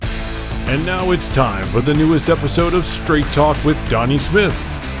And now it's time for the newest episode of Straight Talk with Donnie Smith.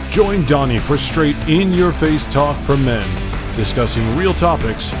 Join Donnie for straight in-your-face talk from men, discussing real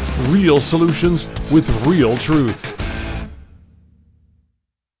topics, real solutions with real truth.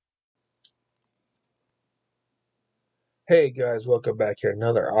 Hey guys, welcome back here.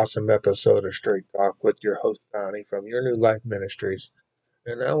 Another awesome episode of Straight Talk with your host Donnie from Your New Life Ministries.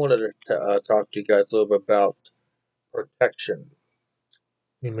 And I wanted to talk to you guys a little bit about protection.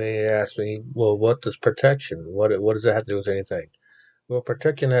 You may ask me, well, what does protection? What does that have to do with anything? Well,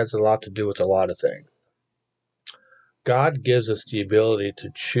 protection has a lot to do with a lot of things. God gives us the ability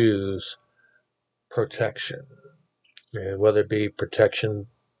to choose protection, and whether it be protection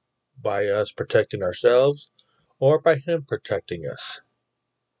by us protecting ourselves or by Him protecting us.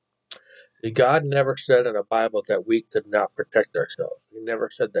 See, God never said in the Bible that we could not protect ourselves. He never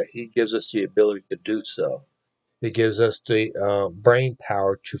said that. He gives us the ability to do so. He gives us the brain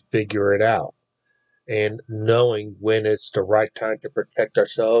power to figure it out and knowing when it's the right time to protect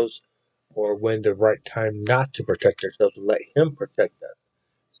ourselves or when the right time not to protect ourselves and let Him protect us.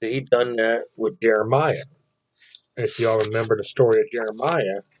 So He done that with Jeremiah. If y'all remember the story of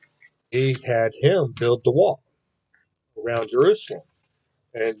Jeremiah, He had him build the wall around Jerusalem.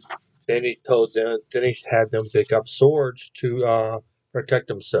 And then he had them pick up swords to protect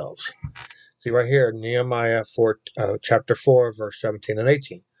themselves. See right here, Nehemiah chapter 4, verse 17 and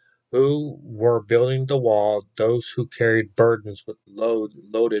 18. Who were building the wall, those who carried burdens with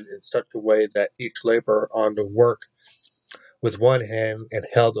loaded in such a way that each laborer on the work with one hand and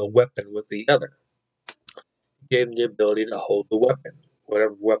held a weapon with the other. He gave them the ability to hold the weapon,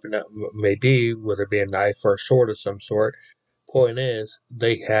 whatever weapon that may be, whether it be a knife or a sword of some sort. Point is,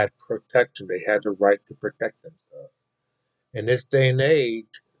 they had protection. They had the right to protect themselves. In this day and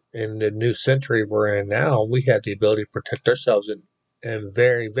age, in the new century we're in now, we have the ability to protect ourselves in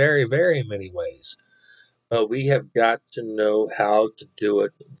very, very, very many ways. But we have got to know how to do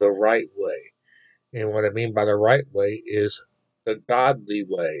it the right way. And what I mean by the right way is the godly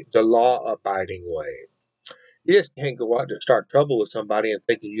way, the law-abiding way. You just can't go out and start trouble with somebody and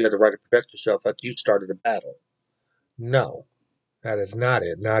thinking you have the right to protect yourself after you started a battle. No. That is not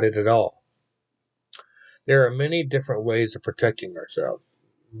it at all. There are many different ways of protecting ourselves,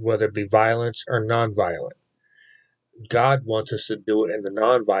 whether it be violence or nonviolent. God wants us to do it in the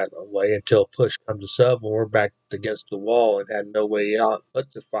nonviolent way until push comes to shove when we're back against the wall and had no way out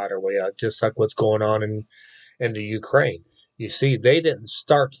but to fight our way out, just like what's going on in the Ukraine. You see, they didn't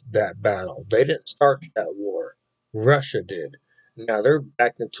start that battle. They didn't start that war. Russia did. Now they're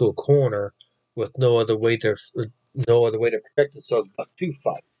back into a corner with no other way to protect themselves but to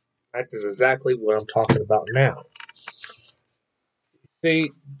fight. That is exactly what I'm talking about now.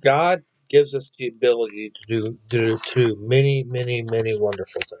 See, God gives us the ability to do many, many, many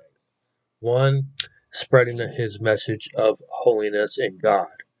wonderful things. One, spreading His message of holiness in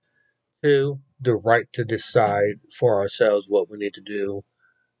God. Two, the right to decide for ourselves what we need to do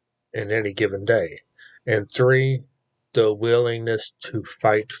in any given day. And three, the willingness to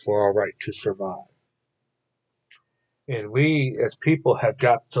fight for our right to survive. And we, as people, have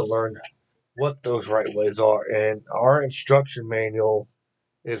got to learn what those right ways are. And our instruction manual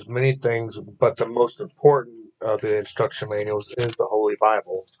is many things, but the most important of the instruction manuals is the Holy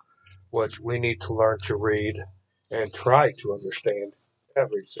Bible, which we need to learn to read and try to understand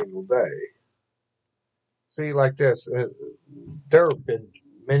every single day. See, like this, there have been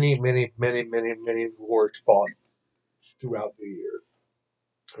many, many, many, many, many wars fought throughout the years.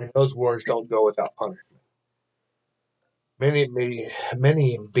 And those wars don't go without punishment. Many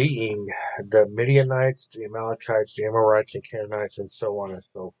being the Midianites, the Amalekites, the Amorites, and Canaanites, and so on and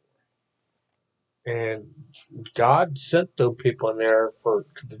so forth. And God sent those people in there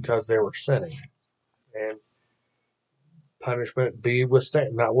because they were sinning. And punishment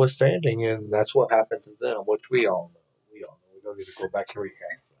notwithstanding, and that's what happened to them, which we all know. We don't need to go back and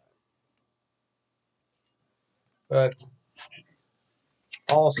rehash that. But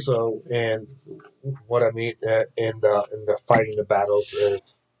also, and what I mean in the fighting the battles is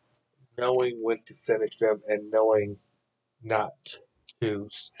knowing when to finish them and knowing not to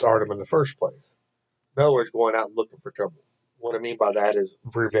start them in the first place. In other words, going out looking for trouble. What I mean by that is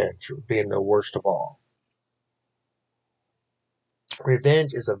revenge being the worst of all.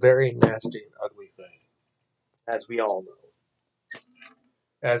 Revenge is a very nasty and ugly thing, as we all know.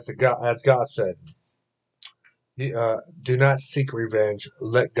 As God said, do not seek revenge.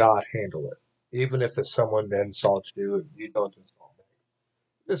 Let God handle it. Even if it's someone that insults you, you don't insult them.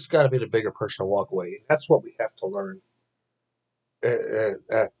 It's got to be the bigger person to walk away. That's what we have to learn.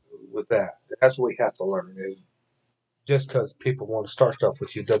 With that, that's what we have to learn is just because people want to start stuff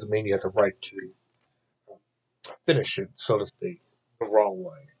with you doesn't mean you have the right to finish it, so to speak, the wrong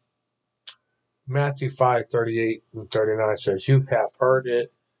way. Matthew 5:38 and 39 says, You have heard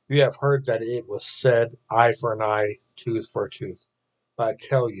that it was said, eye for an eye, tooth for a tooth. But I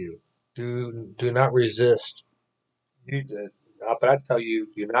tell you, do not resist. But I tell you,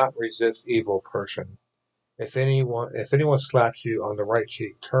 do not resist evil person. If anyone slaps you on the right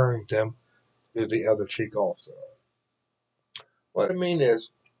cheek, turn them to the other cheek also. What I mean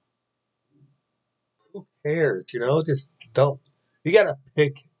is, who cares? Just don't. You got to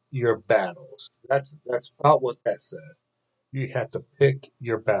pick your battles. That's about what that says. You have to pick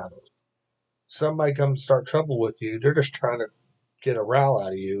your battles. Somebody comes to start trouble with you, they're just trying to get a row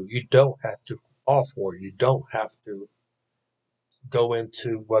out of you. You don't have to fall for it. You don't have to go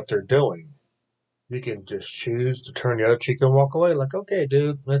into what they're doing. You can just choose to turn the other cheek and walk away. Like, okay,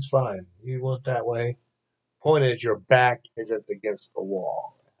 dude, that's fine. You want that way. Point is, your back isn't against the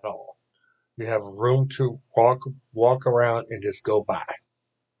wall at all. You have room to walk around and just go by.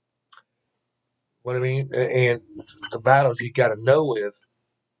 What I mean? And the battles you got to know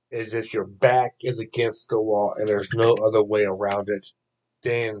is if your back is against the wall and there's no other way around it,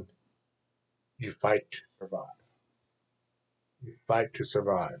 then you fight to survive. You fight to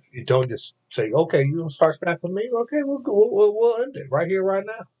survive. You don't just say, okay, you want to start back with me? Okay, we'll end it right here, right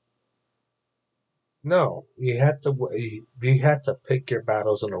now. No, you have to pick your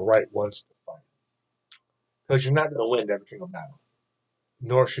battles and the right ones to fight. Because you're not going to win every single battle.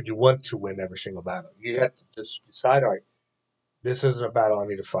 Nor should you want to win every single battle. You have to just decide, all right, this isn't a battle I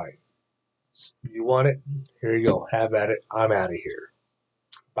need to fight. You want it? Here you go. Have at it. I'm out of here.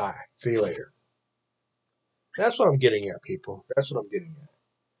 Bye. See you later. That's what I'm getting at, people. That's what I'm getting at.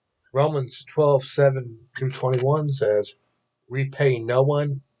 Romans 12:7-21 says, Repay no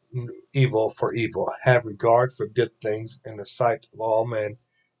one evil for evil. Have regard for good things in the sight of all men,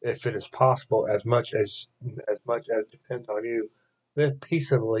 if it is possible, as much as depends on you. Live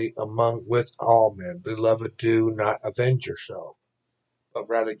peaceably with all men. Beloved, do not avenge yourself, but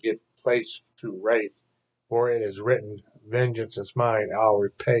rather give place to wrath, for it is written, Vengeance is mine, I'll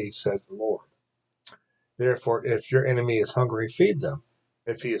repay, says the Lord. Therefore, if your enemy is hungry, feed them.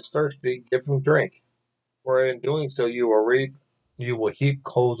 If he is thirsty, give him drink. For in doing so you will heap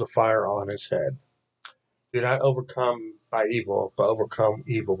coals of fire on his head. Do not overcome by evil, but overcome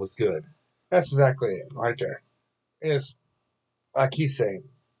evil with good. That's exactly it, right there. It's like he's saying,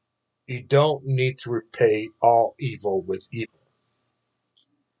 you don't need to repay all evil with evil.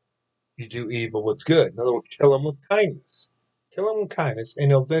 You do evil with good. In other words, kill them with kindness. Kill them with kindness,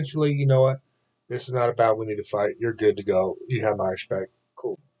 and eventually, you know what? This is not about we need to fight. You're good to go. You have my respect.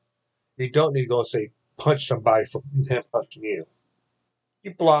 Cool. You don't need to go and say, punch somebody for him punching you.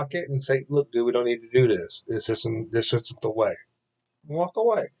 You block it and say, look, dude, we don't need to do this. This isn't the way. Walk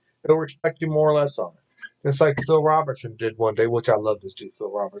away. They'll respect you more or less on it. Just like Phil Robertson did one day, which I love this dude,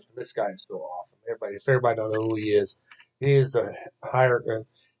 Phil Robertson. This guy is so awesome. If everybody don't know who he is the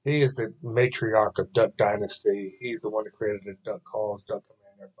he is the matriarch of Duck Dynasty. He's the one that created the Duck Calls, Duck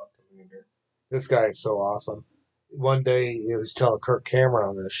Commander, Buck Commander. This guy is so awesome. One day he was telling Kirk Cameron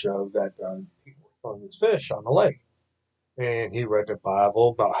on this show that people were throwing his fish on the lake. And he read the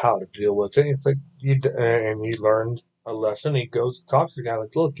Bible about how to deal with it. It's like and he learned a lesson. He goes and talks to the guy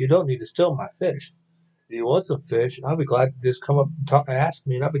like, look, you don't need to steal my fish. If you want some fish, I'll be glad to just come up and ask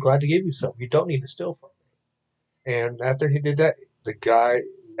me, and I'll be glad to give you some. You don't need to steal from me. And after he did that, the guy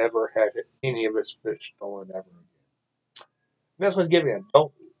never had any of his fish stolen ever again. And that's what he's getting at.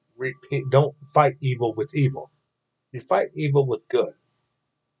 Don't fight evil with evil. You fight evil with good.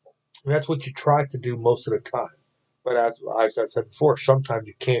 And that's what you try to do most of the time. But as I said before, sometimes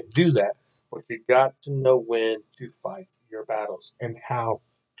you can't do that. But you got to know when to fight your battles and how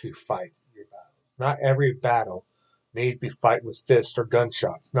to fight your battles. Not every battle needs to be fought with fists or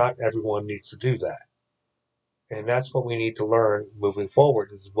gunshots. Not everyone needs to do that. And that's what we need to learn moving forward,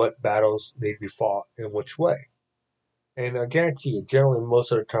 is what battles need to be fought in which way. And I guarantee you, generally,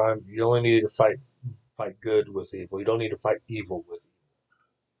 most of the time, you only need to fight good with evil. You don't need to fight evil with evil.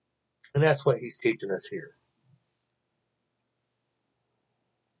 And that's what he's teaching us here.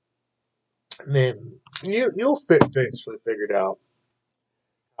 Man, you'll eventually figure it out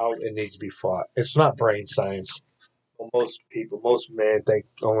how it needs to be fought. It's not brain science. Well, most men think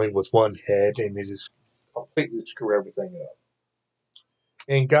only with one head, and they just completely screw everything up.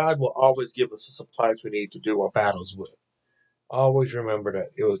 And God will always give us the supplies we need to do our battles with. Always remember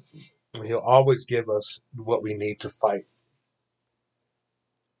that. He'll always give us what we need to fight.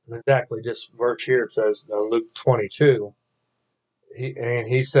 Exactly. This verse here says, Luke 22,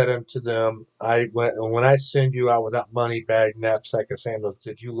 he said unto them, when I send you out without money, bag, knapsack, and sandals,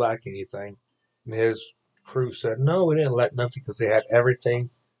 did you lack anything? And his crew said, no, we didn't lack nothing because they had everything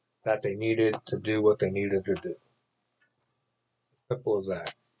that they needed to do what they needed to do. Simple as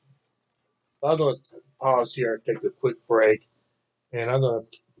that. I'm going to pause here and take a quick break, and I'm going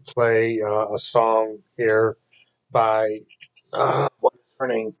to play a song here by what's her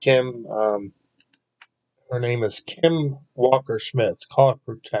name? Her name is Kim Walker Smith, called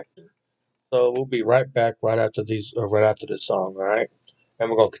Protector. So we'll be right back right after right after this song, all right? And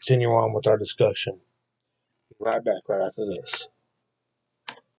we're gonna continue on with our discussion. Be right back right after this.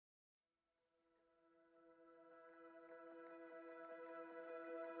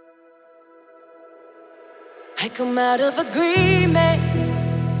 I come out of agreement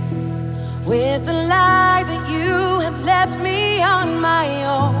with the lie that you have left me on my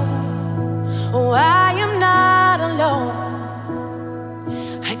own. Oh, I am not alone.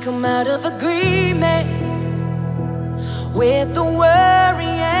 I come out of agreement with the worry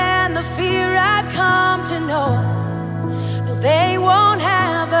and the fear I've come to know. No, they won't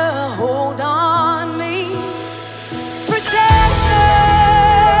have a hold on me. Protector,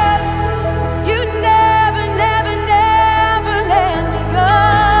 you never, never, never let me go.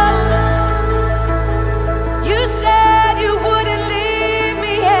 You said you wouldn't leave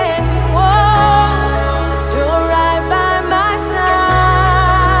me and you won't. You're right by my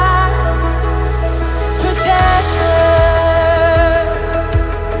side. Protector,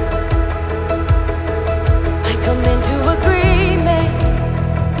 I come into agreement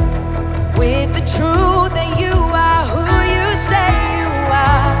with the truth that you are who you say you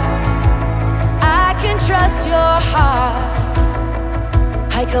are. I can trust your heart.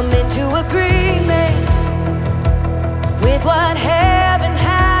 I come into agreement with what heaven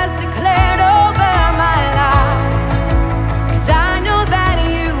has declared over my life. 'Cause I know that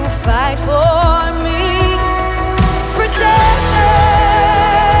you fight for me. Protector,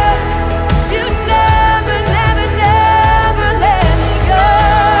 you never, never, never let me go.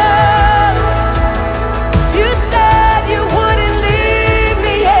 You said you wouldn't leave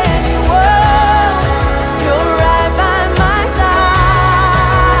me and you won't. You're right by my side.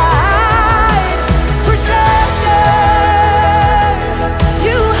 Protector,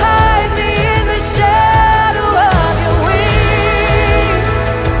 you hide me in the shadow of your wings.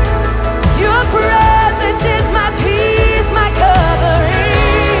 Your presence is my peace, my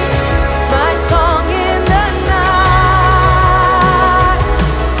covering, my song in the night.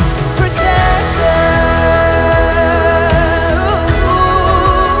 Protector,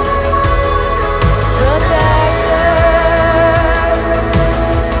 protector.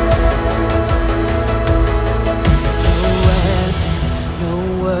 No weapon, no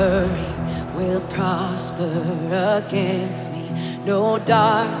worry will prosper against me. No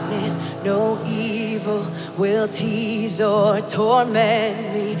darkness, no evil will tease or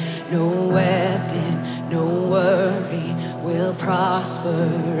torment me. No weapon, no worry will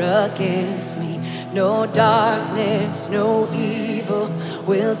prosper against me. No darkness, no evil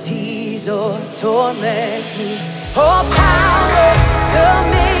will tease or torment me. All power,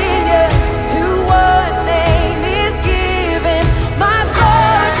 dominion, to one name is given. My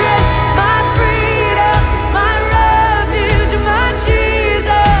fortress, my freedom, my refuge, my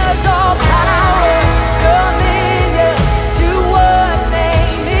Jesus. All power, dominion, to one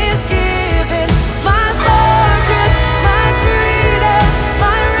name is given. My fortress, my freedom,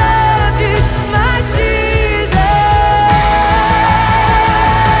 my refuge, my Jesus.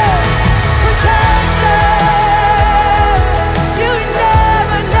 Protector, you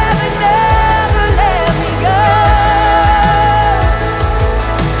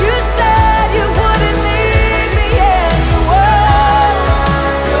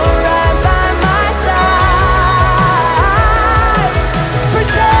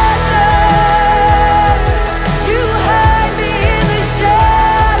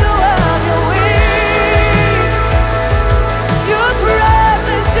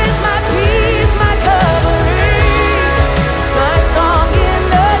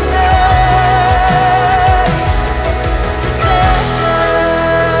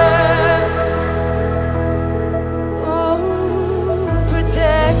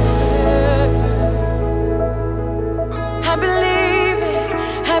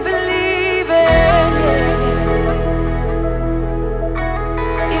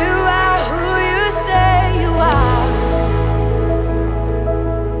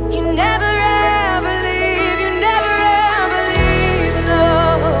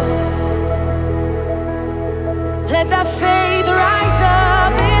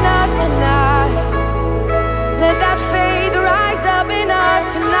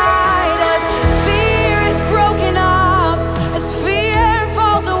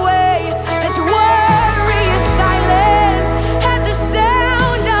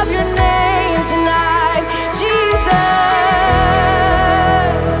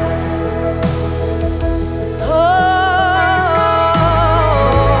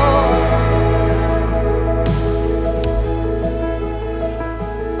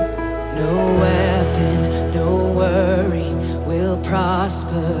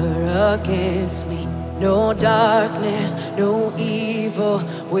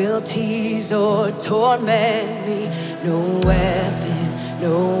evil will tease or torment me. No weapon,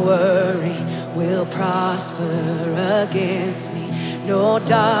 no worry will prosper against me. No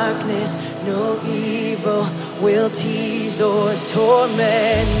darkness, no evil will tease or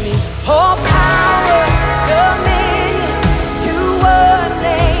torment me. All power, dominion, to one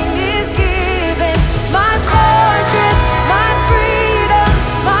name is given. My fortress, my freedom,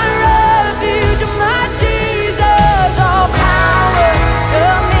 my refuge, my Jesus. All power,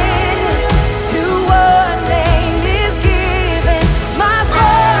 dominion, to one name is given. My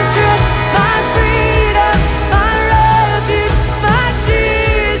fortress, my freedom, my refuge, my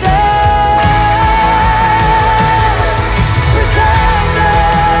Jesus. Protector,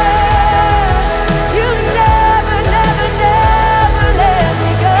 you never, never, never let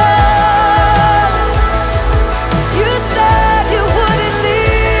me go. You said you wouldn't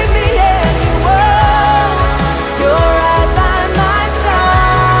leave me, and you won't. You're right by my side.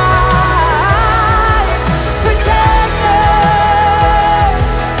 Protector,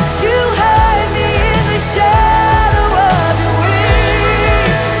 you hide me in the shadow of your wings.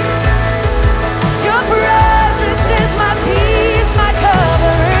 Your presence is my peace, my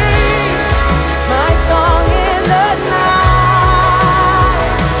covering, my song in the night.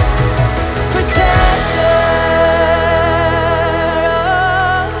 Protector,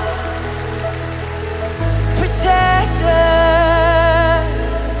 protector,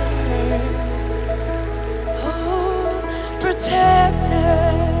 oh, protector.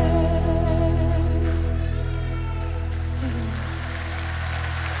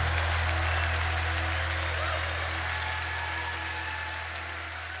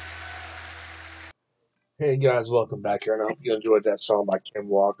 Hey guys, welcome back here, and I hope you enjoyed that song by Kim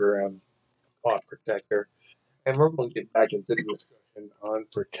Walker called Protector. And we're going to get back into the discussion on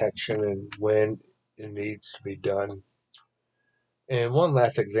protection and when it needs to be done. And one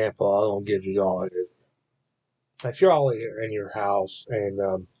last example I'm going to give you all is if you're all in your house and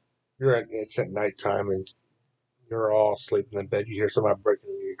it's at nighttime and you're all sleeping in bed, you hear somebody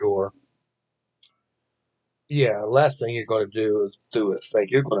breaking in your door. Yeah, last thing you're going to do is do a thing.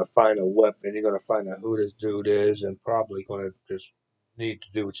 You're going to find a weapon. You're going to find out who this dude is, and probably going to just need to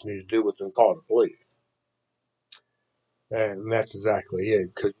do what you need to do with them. Call the police, and that's exactly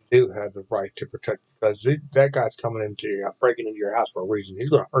it. Because you do have the right to protect. Because that guy's coming into your breaking into your house for a reason. He's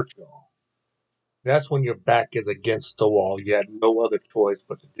going to hurt you all. That's when your back is against the wall. You had no other choice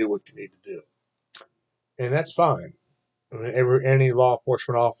but to do what you need to do, and that's fine. I mean, any law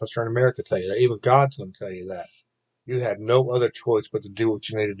enforcement officer in America tell you that. Even God's going to tell you that. You had no other choice but to do what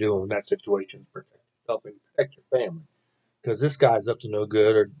you need to do in that situation to protect yourself and protect your family. Because this guy's up to no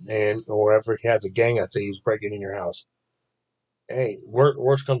good, or if he has a gang of thieves breaking in your house. Hey,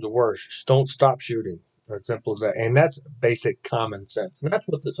 worst comes to worst, just don't stop shooting. As simple as that. And that's basic common sense. And that's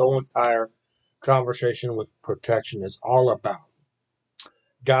what this whole entire conversation with protection is all about.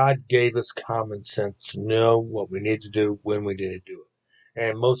 God gave us common sense to know what we need to do when we need to do it.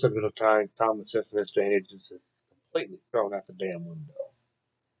 And most of the time, common sense in this day and age is completely thrown out the damn window.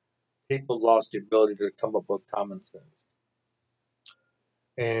 People lost the ability to come up with common sense.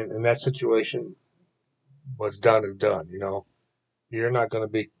 And in that situation, what's done is done. You're not going to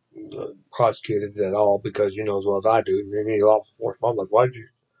be prosecuted at all because you know as well as I do. And any law enforcement, I'm like, why'd you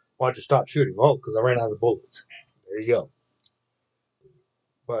stop shooting? Oh, because I ran out of bullets. There you go.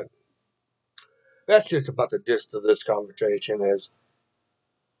 But that's just about the gist of this conversation is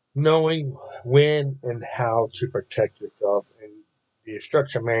knowing when and how to protect yourself. And the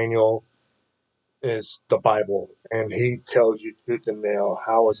instruction manual is the Bible, and he tells you tooth and nail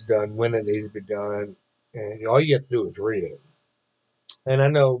how it's done, when it needs to be done, and all you have to do is read it. And I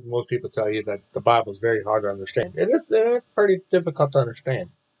know most people tell you that the Bible is very hard to understand. It is pretty difficult to understand.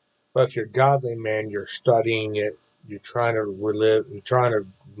 But if you're a godly man, you're studying it, you're trying to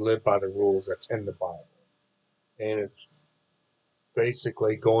live by the rules that's in the Bible. And it's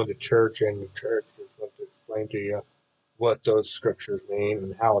basically going to church, and the church is going to explain to you what those scriptures mean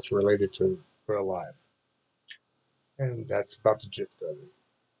and how it's related to real life. And that's about the gist of it.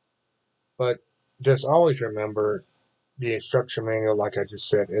 But just always remember the instruction manual, like I just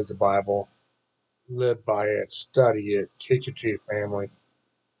said, is the Bible. Live by it, study it, teach it to your family,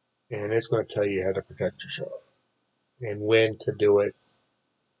 and it's going to tell you how to protect yourself and when to do it,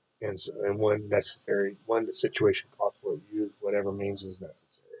 and when necessary, when the situation calls for it, use whatever means is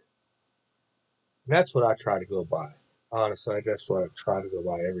necessary. And that's what I try to go by. Honestly, that's what I try to go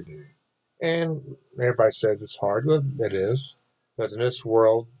by every day. And everybody says it's hard. Well, it is. Because in this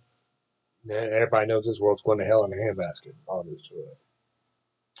world, everybody knows this world's going to hell in a handbasket. All there is to it.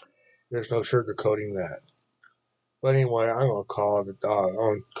 There's no sugarcoating that. But anyway, I'm gonna call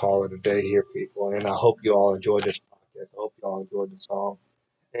it a day here, people. And I hope you all enjoyed this podcast. I hope you all enjoyed the song.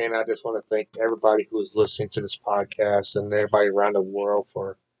 And I just want to thank everybody who is listening to this podcast and everybody around the world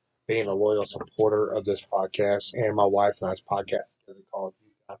for being a loyal supporter of this podcast and my wife and I's podcast called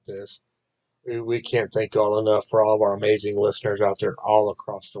You Got This. We can't thank y'all enough for all of our amazing listeners out there all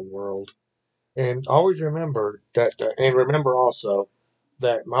across the world. And always remember that, and remember also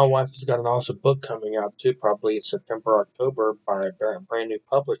that my wife has got an awesome book coming out too, probably in September, October, by a brand new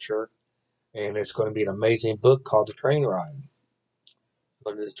publisher. And it's going to be an amazing book called The Train Ride. It's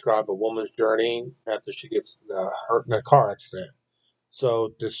going to describe a woman's journey after she gets hurt in a car accident.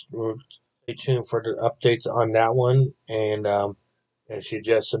 So just stay tuned for the updates on that one. And she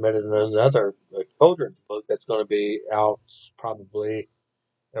just submitted another children's book that's going to be out probably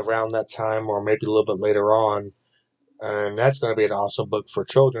around that time or maybe a little bit later on. And that's going to be an awesome book for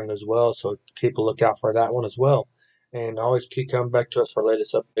children as well. So keep a lookout for that one as well. And always keep coming back to us for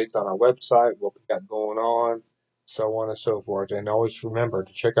latest updates on our website, what we got going on, so on and so forth. And always remember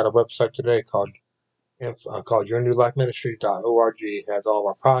to check out our website today called yournewlifeministries.org. It has all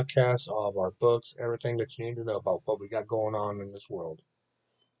of our podcasts, all of our books, everything that you need to know about what we got going on in this world.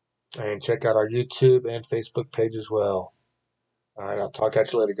 And check out our YouTube and Facebook page as well. All right, I'll talk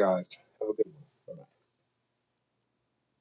at you later, guys.